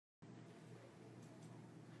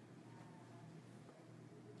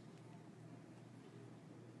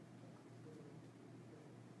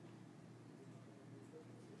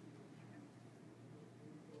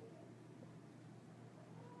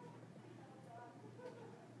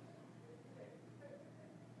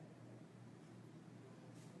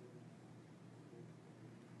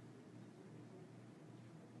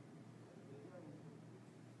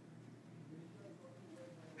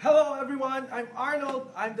Hello everyone, I'm Arnold.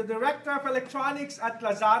 I'm the Director of Electronics at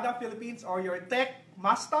Lazada Philippines, or your tech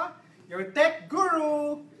master, your tech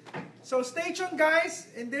guru. So stay tuned guys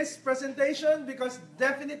in this presentation because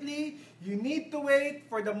definitely you need to wait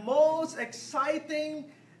for the most exciting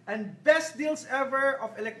and best deals ever of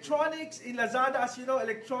electronics in Lazada. As you know,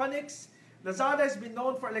 Lazada has been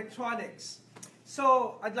known for electronics.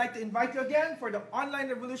 So I'd like to invite you again for the Online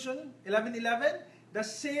Revolution 11/11. The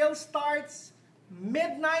sale starts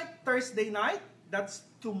midnight Thursday night. That's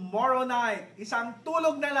tomorrow night. Isang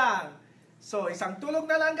tulog na lang. So isang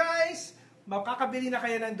tulog na lang guys, makakabili na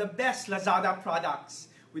kayo ng the best Lazada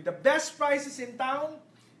products with the best prices in town.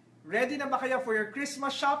 Ready na ba kayo for your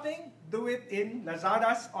Christmas shopping? Do it in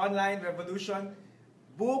Lazada's Online Revolution.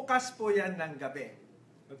 Bukas po yan ng gabi.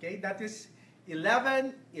 Okay, that is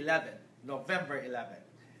 11/11, November 11.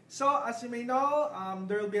 So as you may know,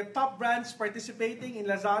 there will be a top brands participating in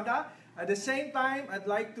Lazada. At the same time, I'd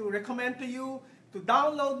like to recommend to you to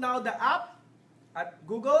download now the app at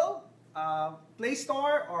Google Play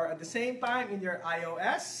Store or at the same time in your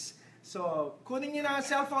iOS. So, kunin nyo na ang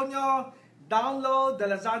cellphone nyo, download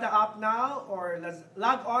the Lazada app now or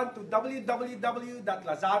log on to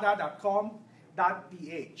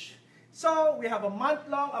www.lazada.com.ph. So, we have a month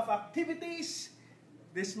long of activities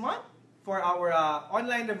this month for our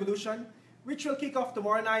Online Revolution, which will kick off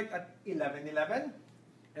tomorrow night at 11/11.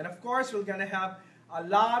 And of course, we're gonna have a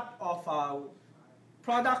lot of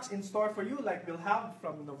products in store for you. Like we'll have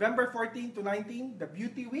from November 14 to 19, the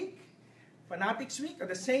Beauty Week, Fanatics Week. At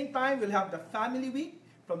the same time, we'll have the Family Week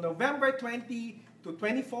from November 20 to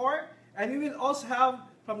 24. And we will also have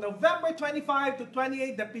from November 25 to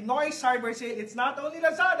 28, the Pinoy Cyber Sale. It's not only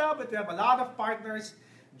Lazada, but we have a lot of partners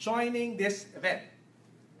joining this event.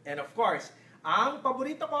 And of course, ang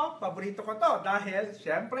paborito ko to dahil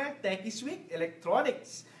syempre, Techies Week,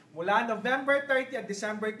 Electronics. Mula November 30 at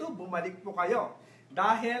December 2, bumalik po kayo.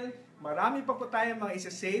 Dahil marami pa po tayong mga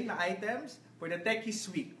isa-sale na items for the Techies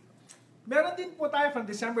Week. Meron din po tayo from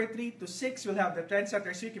December 3 to 6, we'll have the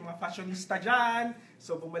Trendsetters Week, yung mga fashionista dyan.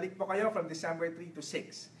 So bumalik po kayo from December 3 to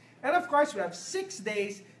 6. And of course, we have 6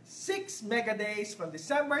 days, 6 mega days from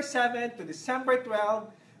December 7 to December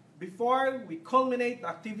 12, before we culminate the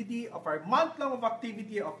activity of our month-long of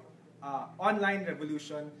activity of Online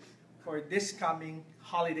Revolution for this coming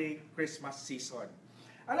holiday Christmas season.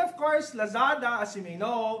 And of course, Lazada, as you may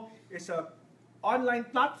know, is an online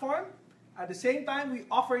platform. At the same time, we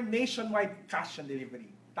offer nationwide cash on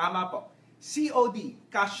delivery. Tama po. COD,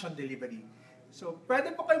 cash on delivery. So,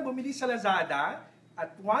 pwede po kayong bumili sa Lazada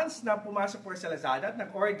at once na pumasok po sa Lazada at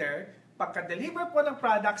nag-order, pagka-deliver po ng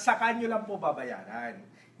product, saka nyo lang po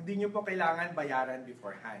babayaran. Hindi nyo po kailangan bayaran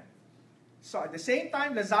beforehand. So at the same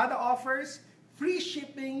time, Lazada offers free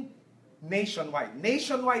shipping nationwide.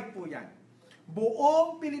 Nationwide po yan.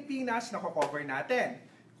 Buong Pilipinas na cover natin.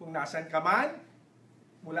 Kung nasan ka man,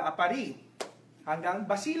 mula Apari, hanggang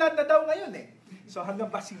Basilan na daw ngayon eh. So hanggang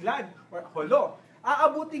Basilan or Holo,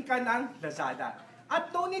 aabutin ka ng Lazada. At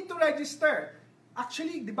no need to register.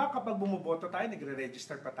 Actually, di ba kapag bumuboto tayo,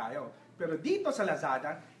 nagre-register pa tayo. Pero dito sa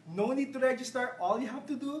Lazada, no need to register. All you have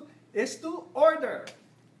to do is to order.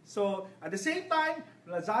 So, at the same time,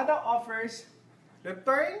 Lazada offers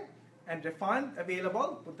return and refund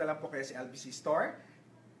available. Punta lang po kayo sa LBC store.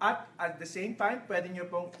 At the same time, pwede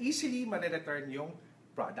nyo pong easily ma-return yung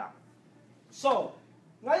product. So,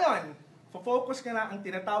 ngayon, focus ka na ang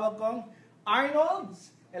tinatawag kong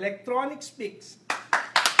Arnold's Electronics Picks.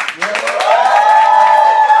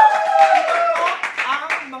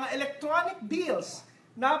 Mga electronic deals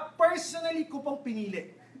na personally ko pong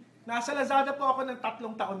pinili. Nasa Lazada po ako ng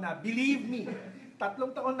 3 taon na. Believe me,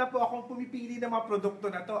 3 taon na po akong pumipili ng mga produkto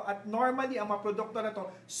na to. At normally, ang mga produkto na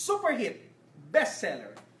to, super hit,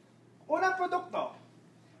 bestseller. Unang produkto,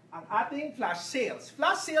 ang ating flash sales.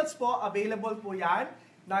 Flash sales po, available po yan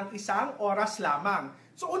ng 1 oras lamang.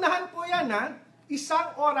 So, unahan po yan ha,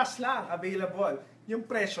 1 oras lang available. Yung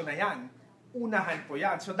presyo na yan. Unahan po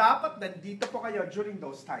yan. So, dapat nandito po kayo during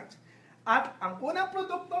those times. At ang unang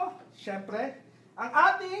produkto, syempre, ang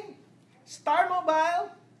ating Star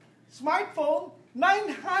Mobile smartphone,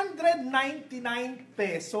 999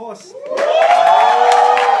 pesos.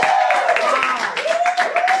 Wow!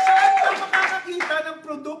 Saan ka makakakita ng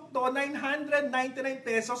produkto, 999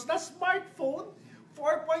 pesos na smartphone,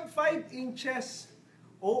 4.5 inches.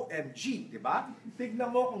 OMG, di ba?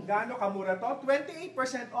 Tignan mo kung gaano kamura to.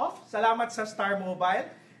 28% off. Salamat sa Star Mobile.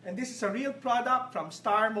 And this is a real product from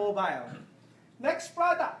Star Mobile. Next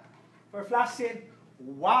product for flash sale.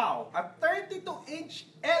 Wow! A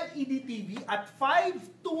 32-inch LED TV at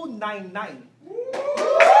 5,299.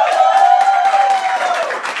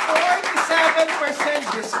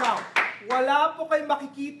 67% discount. Wala po kayong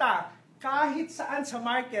makikita kahit saan sa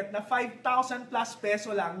market na 5,000 plus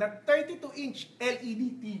peso lang na 32-inch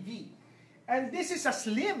LED TV. And this is a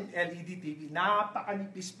slim LED TV.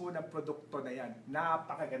 Napakanipis po ng produkto na yan.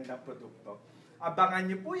 Napakagandang produkto. Abangan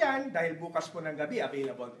niyo po yan dahil bukas po ng gabi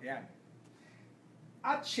available yan.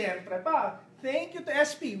 At syempre pa, thank you to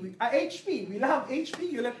HP. We love HP,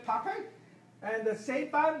 Hewlett-Packard. And at the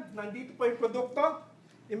same time, nandito po yung produkto.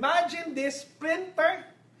 Imagine this printer.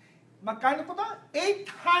 Magkano po ito?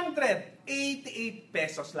 888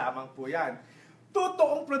 pesos lamang po yan.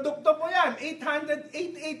 Totoong produkto po yan.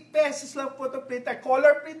 888 pesos lang po ito printer.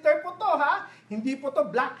 Color printer po to ha. Hindi po to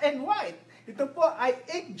black and white. Ito po ay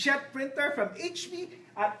inkjet printer from HP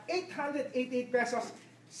at 888 pesos.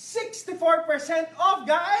 64% off,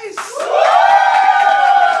 guys!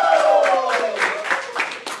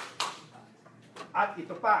 At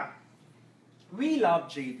ito pa. We love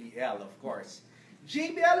JBL, of course.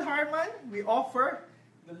 JBL Harman, we offer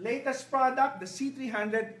the latest product, the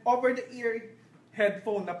C300 over-the-ear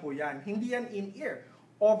headphone na po yan. Hindi yan in-ear.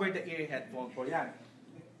 Over-the-ear headphone po yan.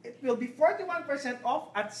 It will be 41%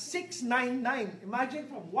 off at $699. Imagine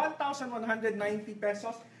from 1,190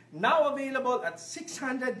 pesos, now available at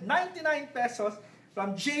 699 pesos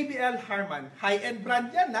from JBL Harman. High-end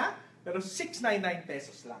brand yan na, pero 699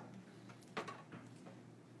 pesos lang.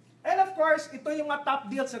 And of course, ito yung mga top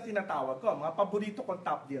deals na tinatawag ko. Mga paborito kong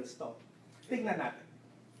top deals to. Tingnan natin.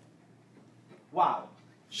 Wow!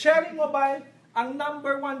 Cherry Mobile, ang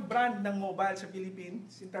 #1 brand ng mobile sa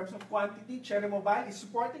Philippines in terms of quantity. Cherry Mobile is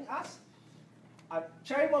supporting us. At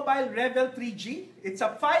Cherry Mobile Revel 3G, it's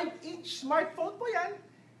a 5-inch smartphone po yan.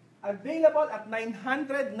 Available at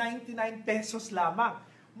 999 pesos lamang.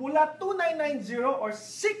 Mula 2,990 or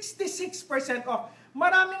 66% off.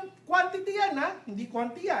 Maraming quantity yan ha, hindi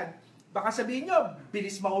konti yan. Baka sabihin nyo,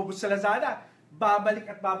 bilis maubos sa Lazada. Babalik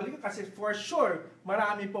at babalik kasi for sure,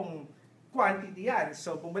 marami pong quantity yan.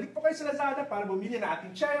 So bumalik po kayo sa Lazada para bumili na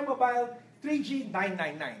ating Cherry Mobile 3G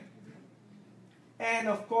 999. And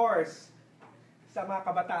of course, sa mga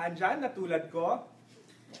kabataan dyan na tulad ko,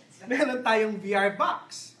 meron tayong VR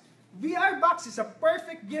Box. VR Box is a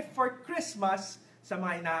perfect gift for Christmas sa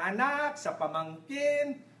mga inaanak, sa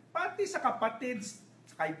pamangkin, pati sa kapatid,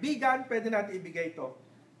 sa kaibigan, pwede natin ibigay ito.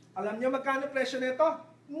 Alam niyo magkano presyo nito?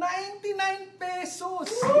 99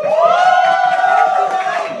 pesos!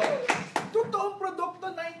 99! Totoong produkto,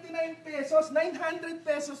 99 pesos. 900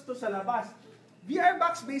 pesos to sa labas. VR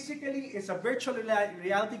Box basically is a virtual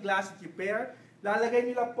reality glass that you pair. Lalagay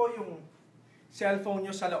niyo lang po yung cellphone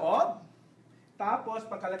niyo sa loob. Tapos,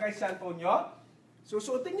 pagkalagay cellphone niyo,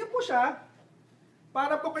 susuotin niyo po siya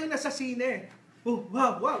para po kayo nasa sine. Oh,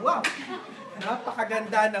 wow, wow, wow!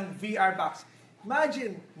 Napakaganda ng VR Box.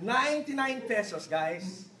 Imagine, 99 pesos,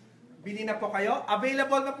 guys. Bili na po kayo.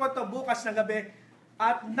 Available na po ito bukas ng gabi.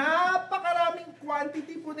 At napakaraming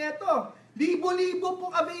quantity po nito. Libo-libo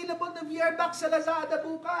pong available na VR Box sa Lazada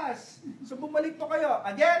bukas. So, bumalik po kayo.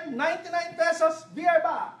 Again, 99 pesos VR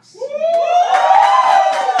Box.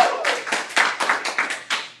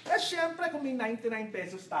 At syempre, kung may 99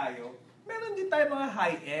 pesos tayo, meron din tayo mga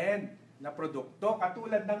high-end na produkto,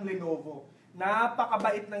 katulad ng Lenovo.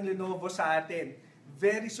 Napakabait ng Lenovo sa atin.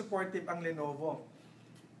 Very supportive ang Lenovo.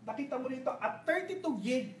 Nakita mo rito, at 32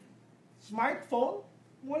 gig smartphone,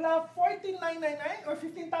 mula 14,999 or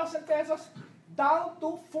 15,000 pesos, down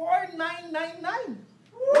to 4,999.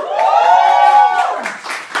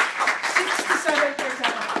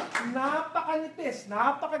 67%. Napakanipis,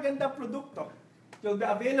 napakagandang produkto. It will be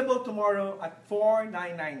available tomorrow at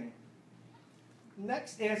 499.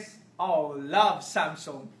 Next is, love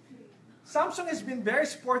Samsung. Samsung has been very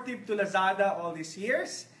supportive to Lazada all these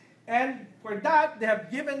years. And for that, they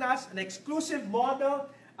have given us an exclusive model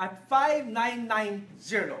at 5,990.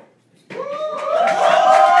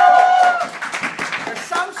 The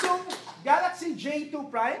Samsung Galaxy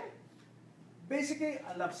J2 Prime. Basically,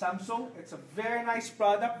 I love Samsung. It's a very nice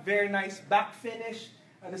product, very nice back finish.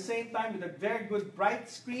 At the same time, with a very good bright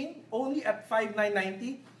screen, only at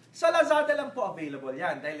 5,990. Sa Lazada lang po available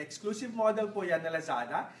yan. Dahil exclusive model po yan na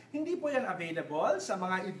Lazada, hindi po yan available sa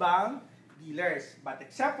mga ibang dealers. But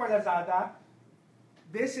except for Lazada,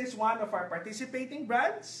 this is one of our participating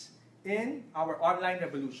brands in our online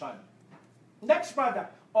revolution. Next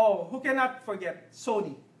product. Who cannot forget?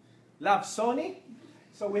 Sony. Love Sony.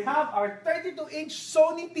 So we have our 32-inch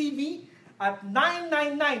Sony TV at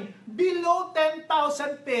 999, below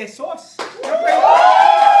 10,000 pesos.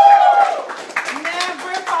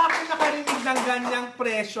 Never pa ako nakarinig ng ganyang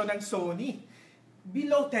presyo ng Sony.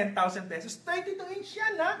 Below 10,000 pesos. 32-inch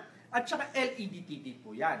yan ha. At saka LED TV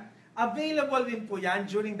po yan. available din po yan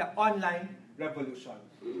during the online revolution.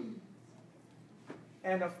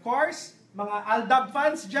 And of course, mga Aldab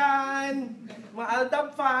fans dyan, mga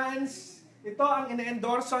Aldab fans, ito ang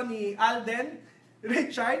ine-endorso ni Alden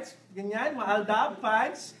Richards, ganyan, mga Aldab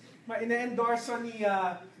fans, mga ine-endorso ni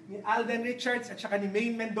Alden Richards at saka ni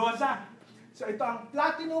Maine Mendoza. So ito ang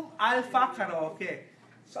Platinum Alpha Karaoke.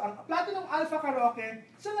 So ang Platinum Alpha Karaoke,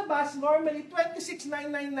 sa labas, normally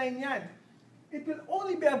 26,999 yan. It will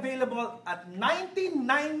only be available at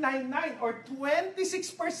 19,999 or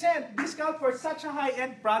 26% discount for such a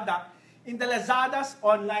high-end product in the Lazada's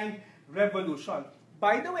online revolution.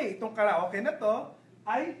 By the way, itong karaoke na to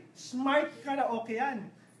ay smart karaoke yan.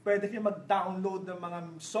 Pwede kayo mag-download ng mga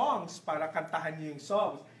songs para kantahan niyo yung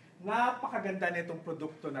songs. Napakaganda nitong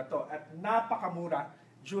produkto na to at napakamura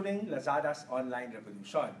during Lazada's online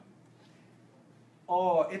revolution.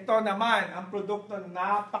 Oh, ito naman, ang produkto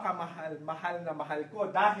napakamahal, mahal ko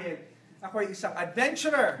dahil ako ay isang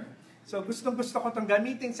adventurer. So gustong-gusto ko itong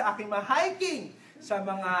gamitin sa aking mga hiking, sa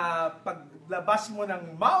mga paglabas mo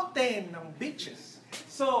ng mountain, ng beaches.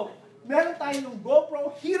 So, meron tayo ng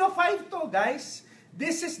GoPro Hero 5 to, guys.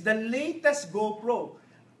 This is the latest GoPro.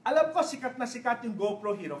 Alam ko, sikat na sikat yung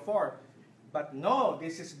GoPro Hero 4. But no,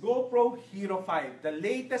 this is GoPro Hero 5, the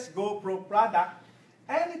latest GoPro product.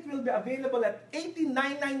 And it will be available at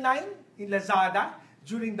 $18,999 in Lazada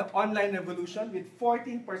during the online revolution with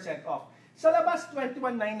 14% off. Sa labas,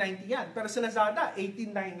 $21,990 yan. Pero sa Lazada,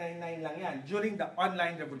 $18,999 lang yan during the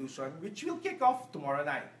online revolution, which will kick off tomorrow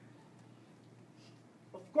night.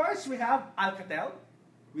 Of course, we have Alcatel.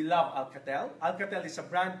 We love Alcatel. Alcatel is a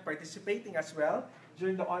brand participating as well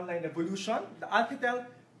during the online revolution. The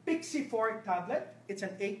Alcatel Pixie 4 tablet. It's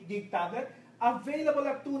an 8GB tablet. Available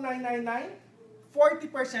at $2,999.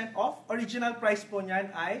 40% off. Original price po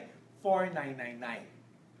niyan ay $4,999.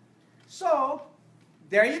 So,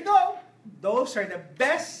 there you go. Those are the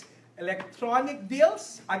best electronic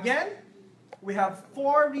deals. Again, we have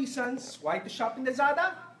 4 reasons why to shop in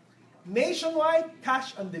Lazada. Nationwide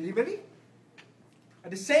cash on delivery.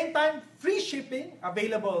 At the same time, free shipping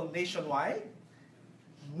available nationwide.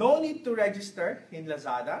 No need to register in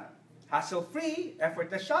Lazada. Hassle-free,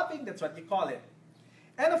 effortless shopping, that's what you call it.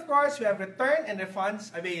 And of course, we have return and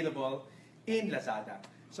refunds available in Lazada.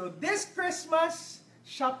 So this Christmas,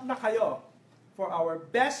 shop na kayo for our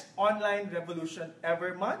best online revolution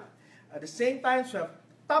ever month. At the same time, we have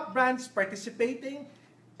top brands participating.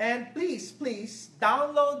 And please, please,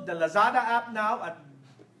 download the Lazada app now at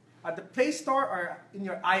the Play Store or in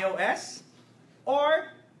your iOS. Or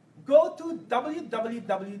go to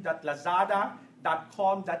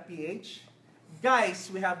www.lazada.com.ph. Guys,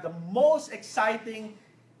 we have the most exciting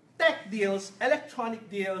tech deals, electronic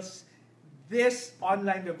deals, this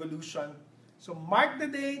online revolution. So mark the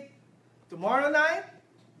date, tomorrow night,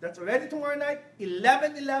 that's already tomorrow night,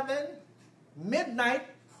 11/11, midnight,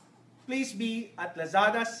 please be at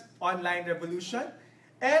Lazada's online revolution.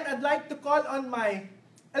 And I'd like to call on my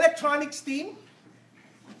electronics team.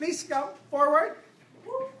 Please come forward.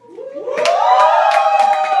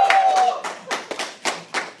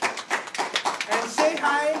 And say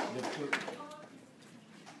hi.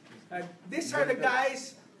 These are the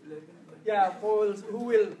guys who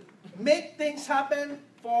will make things happen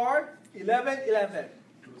for 11/11.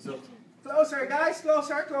 Closer, guys.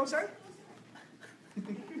 Closer.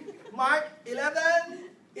 Mark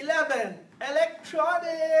 11/11.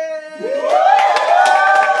 Electronics!